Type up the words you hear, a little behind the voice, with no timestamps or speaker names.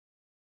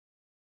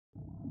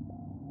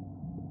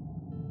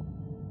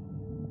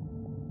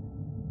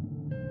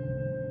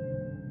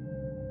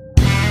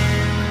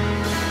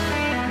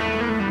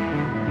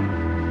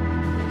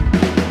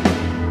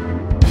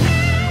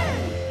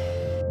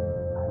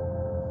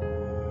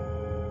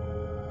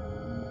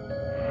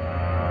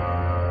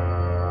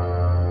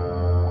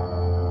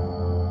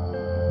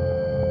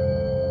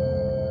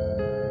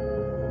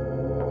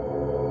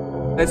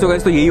ऐसे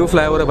गाइस, तो यही वो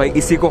फ्लाईओवर है भाई,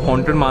 इसी को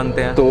हॉन्टेड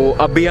मानते हैं। तो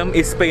अभी हम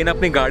इस पे ना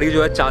अपनी गाड़ी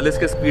जो है 40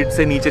 के स्पीड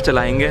से नीचे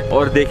चलाएंगे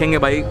और देखेंगे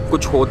भाई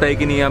कुछ होता है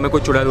कि नहीं, हमें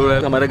कुछ चुड़ैल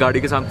उड़ैल हमारे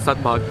गाड़ी के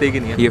साथ भागते है कि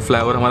नहीं है। ये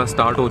फ्लाईओवर हमारा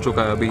स्टार्ट हो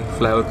चुका है, अभी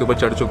फ्लाईओवर के ऊपर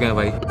चढ़ चुके हैं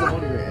भाई।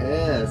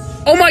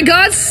 Oh my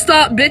god,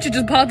 stop, bitch, it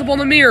just popped up on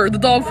the mirror,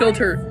 the dog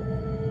filter.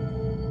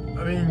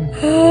 I mean...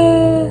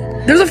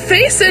 There's a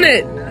face in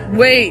it!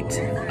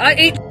 Wait, I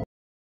ate...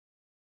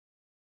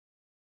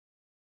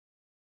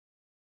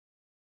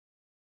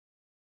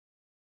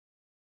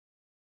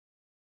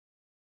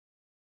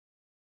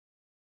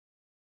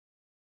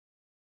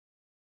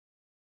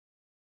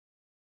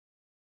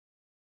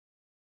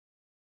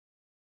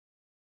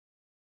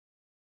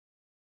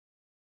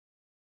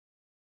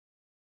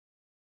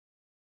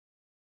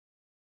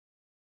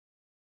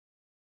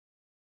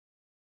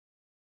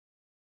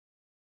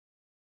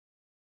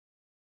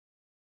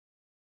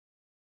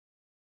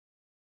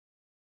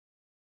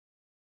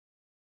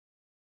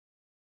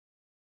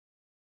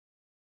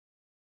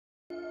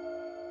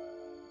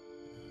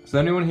 Is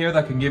there anyone here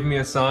that can give me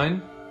a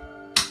sign?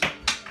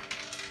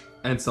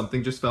 And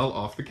something just fell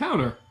off the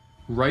counter,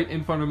 right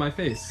in front of my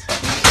face.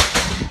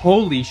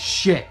 Holy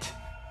shit!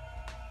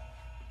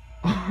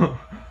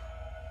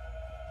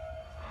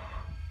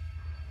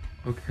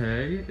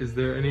 Okay, is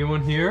there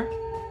anyone here?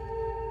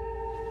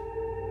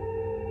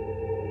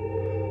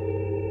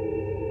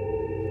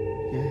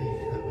 Yay,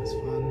 that was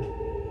fun.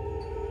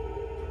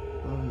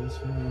 Oh, this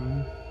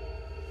room.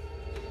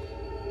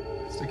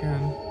 Just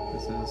again,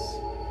 this is...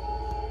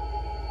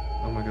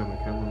 Oh my god, my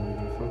camera won't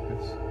even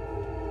focus.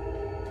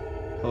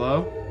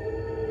 Hello?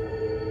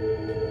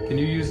 Can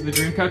you use the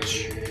dream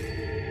catch?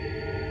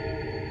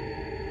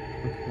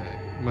 Okay,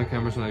 my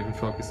camera's not even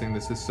focusing.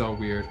 This is so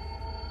weird.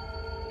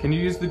 Can you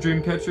use the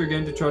dream catcher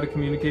again to try to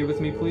communicate with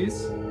me,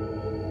 please?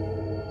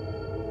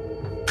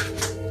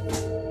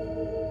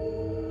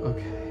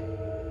 Okay.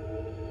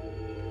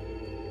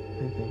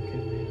 I think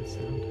it made a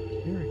sound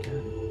here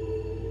again.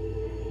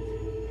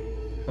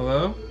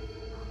 Hello?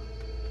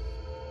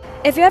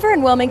 If you're ever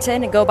in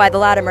Wilmington and go by the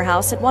Latimer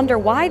house and wonder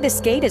why this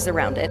gate is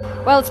around it,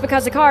 well, it's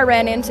because a car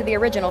ran into the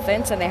original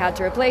fence and they had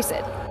to replace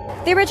it.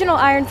 The original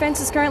iron fence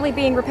is currently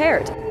being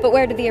repaired, but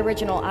where did the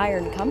original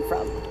iron come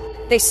from?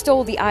 They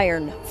stole the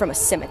iron from a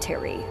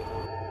cemetery.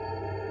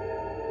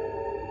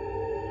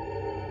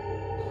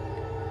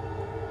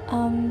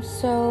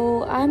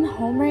 So I'm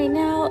home right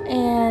now,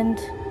 and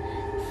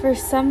for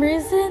some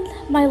reason,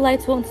 my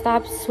lights won't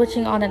stop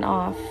switching on and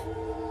off.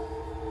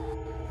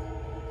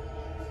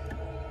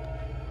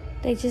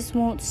 They just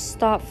won't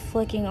stop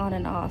flicking on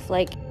and off,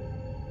 like...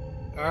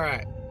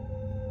 Alright,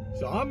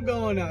 so I'm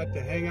going out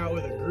to hang out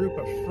with a group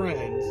of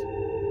friends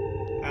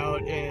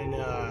out in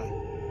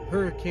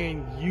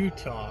Hurricane,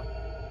 Utah.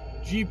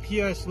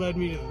 GPS led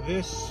me to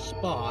this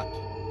spot,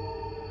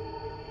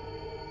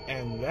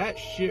 and that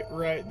shit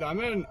right... I'm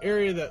in an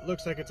area that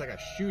looks like it's like a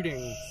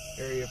shooting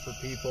area for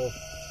people.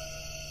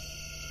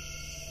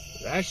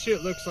 That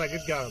shit looks like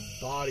it's got a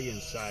body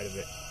inside of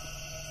it.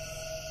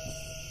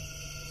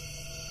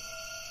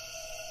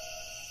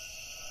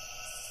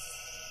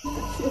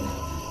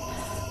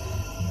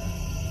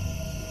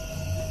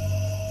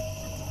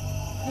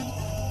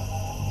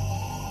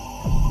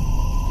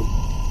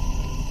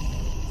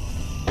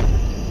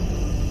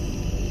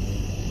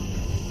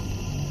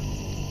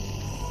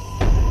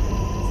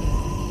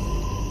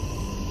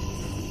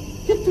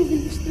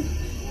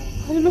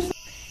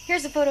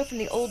 Here's a photo from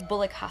the old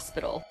Bullock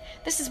Hospital.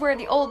 This is where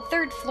the old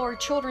third-floor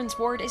children's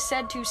ward is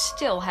said to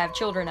still have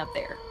children up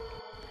there.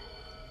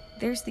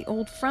 There's the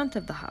old front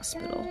of the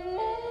hospital.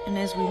 And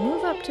as we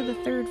move up to the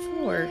third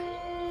floor,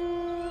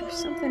 there's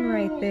something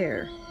right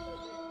there.